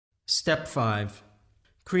Step 5.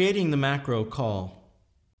 Creating the macro call.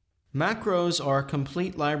 Macros are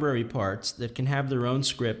complete library parts that can have their own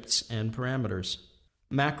scripts and parameters.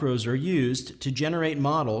 Macros are used to generate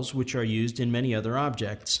models which are used in many other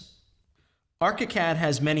objects. ArchiCAD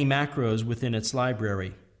has many macros within its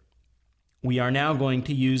library. We are now going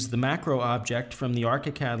to use the macro object from the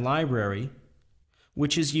ArchiCAD library,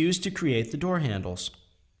 which is used to create the door handles.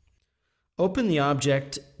 Open the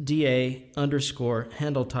object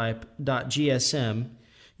da_handletype.gsm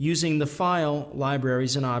using the File,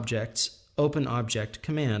 Libraries and Objects, Open Object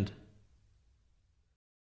command.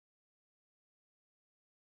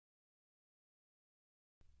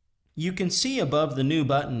 You can see above the New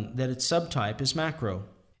button that its subtype is macro.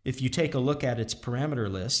 If you take a look at its parameter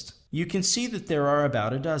list, you can see that there are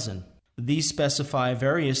about a dozen. These specify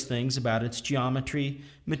various things about its geometry,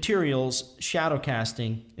 materials, shadow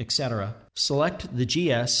casting, etc. Select the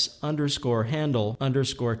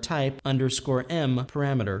GS_handle_type_M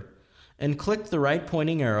parameter and click the right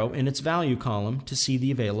pointing arrow in its value column to see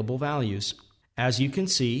the available values. As you can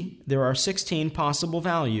see, there are 16 possible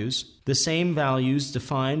values, the same values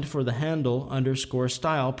defined for the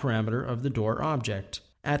handle_style parameter of the door object.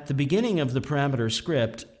 At the beginning of the parameter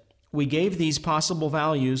script, we gave these possible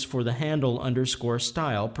values for the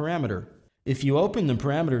handle_style parameter. If you open the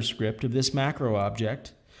parameter script of this macro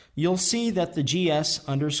object, you'll see that the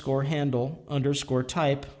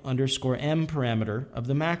GS_handle_type_M parameter of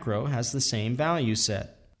the macro has the same value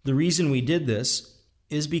set. The reason we did this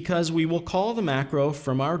is because we will call the macro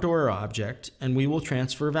from our door object and we will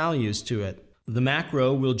transfer values to it. The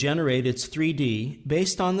macro will generate its 3D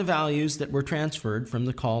based on the values that were transferred from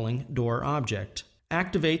the calling door object.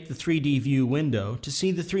 Activate the 3D view window to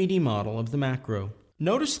see the 3D model of the macro.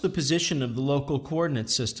 Notice the position of the local coordinate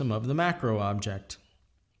system of the macro object.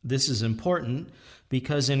 This is important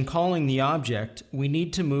because in calling the object, we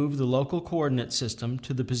need to move the local coordinate system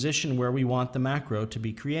to the position where we want the macro to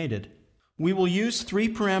be created. We will use 3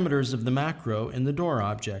 parameters of the macro in the door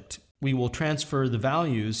object. We will transfer the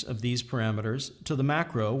values of these parameters to the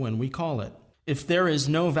macro when we call it. If there is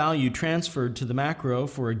no value transferred to the macro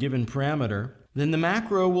for a given parameter, then the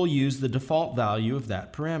macro will use the default value of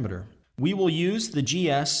that parameter. We will use the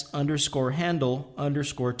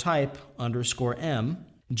GS_handle_type_M,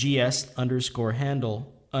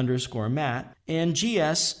 GS_handle_mat, and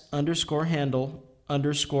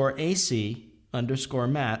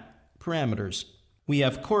GS_handle_AC_mat parameters. We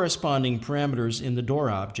have corresponding parameters in the door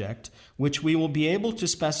object, which we will be able to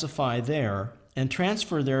specify there and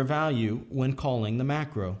transfer their value when calling the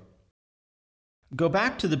macro. Go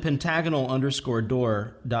back to the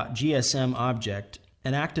pentagonal_door.gsm object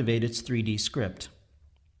and activate its 3D script.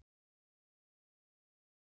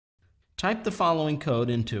 Type the following code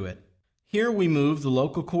into it. Here we move the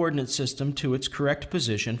local coordinate system to its correct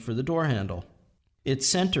position for the door handle. Its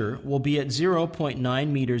center will be at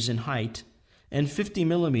 0.9 meters in height and 50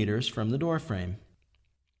 millimeters from the door frame.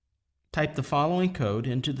 Type the following code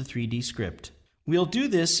into the 3D script. We'll do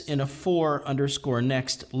this in a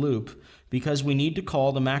for_next loop because we need to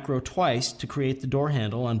call the macro twice to create the door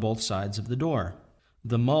handle on both sides of the door.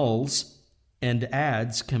 The muls and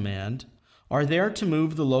adds command are there to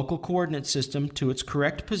move the local coordinate system to its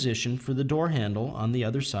correct position for the door handle on the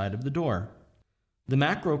other side of the door. The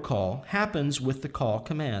macro call happens with the call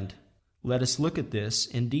command. Let us look at this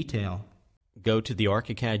in detail. Go to the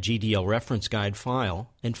ArchiCAD GDL reference guide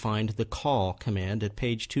file and find the call command at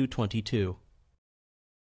page 222.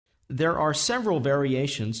 There are several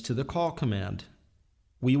variations to the call command.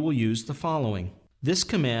 We will use the following. This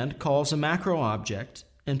command calls a macro object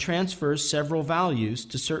and transfers several values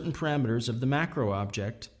to certain parameters of the macro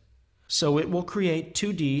object, so it will create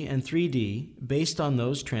 2D and 3D based on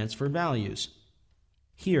those transferred values.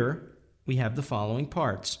 Here we have the following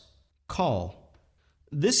parts. Call.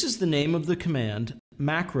 This is the name of the command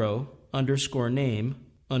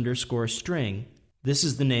macro_name_string. This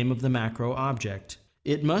is the name of the macro object.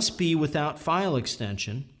 It must be without file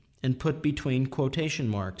extension and put between quotation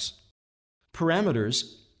marks.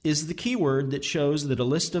 Parameters is the keyword that shows that a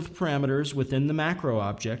list of parameters within the macro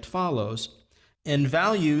object follows, and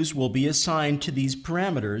values will be assigned to these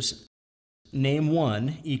parameters.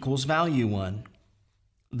 Name1 equals value1,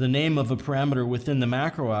 the name of a parameter within the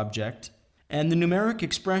macro object, and the numeric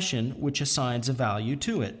expression which assigns a value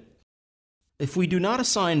to it. If we do not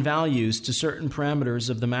assign values to certain parameters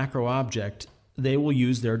of the macro object, they will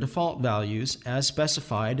use their default values as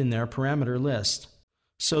specified in their parameter list.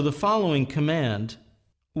 So the following command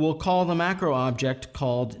will call the macro object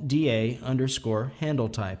called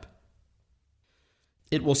da_handletype.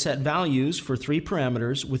 It will set values for 3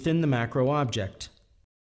 parameters within the macro object.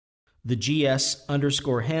 The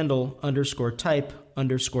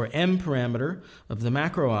GS_handle_type_M parameter of the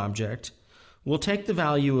macro object will take the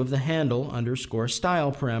value of the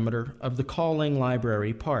handle_style parameter of the calling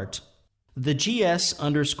library part. The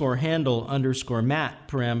GS_handle_mat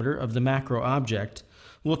parameter of the macro object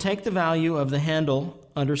will take the value of the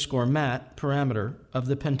handle_mat parameter of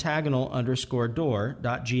the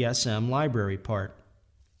pentagonal_door.gsm library part.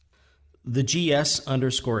 The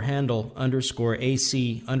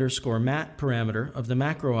GS_handle_AC_mat parameter of the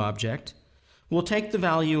macro object will take the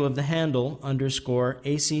value of the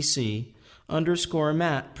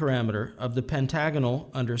handle_ACC_mat parameter of the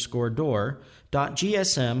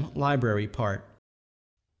pentagonal_door.gsm library part.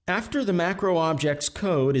 After the macro object's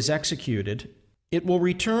code is executed, it will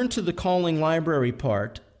return to the calling library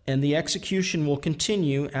part, and the execution will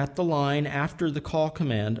continue at the line after the call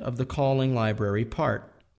command of the calling library part.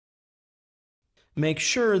 Make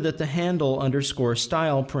sure that the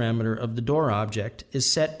handle_style parameter of the door object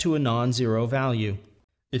is set to a non-zero value.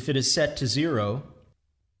 If it is set to 0,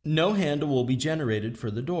 no handle will be generated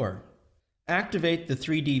for the door. Activate the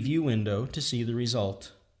 3D view window to see the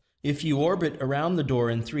result. If you orbit around the door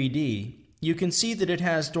in 3D, you can see that it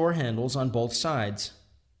has door handles on both sides.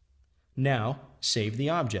 Now, save the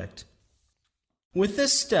object. With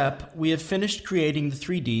this step, we have finished creating the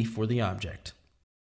 3D for the object.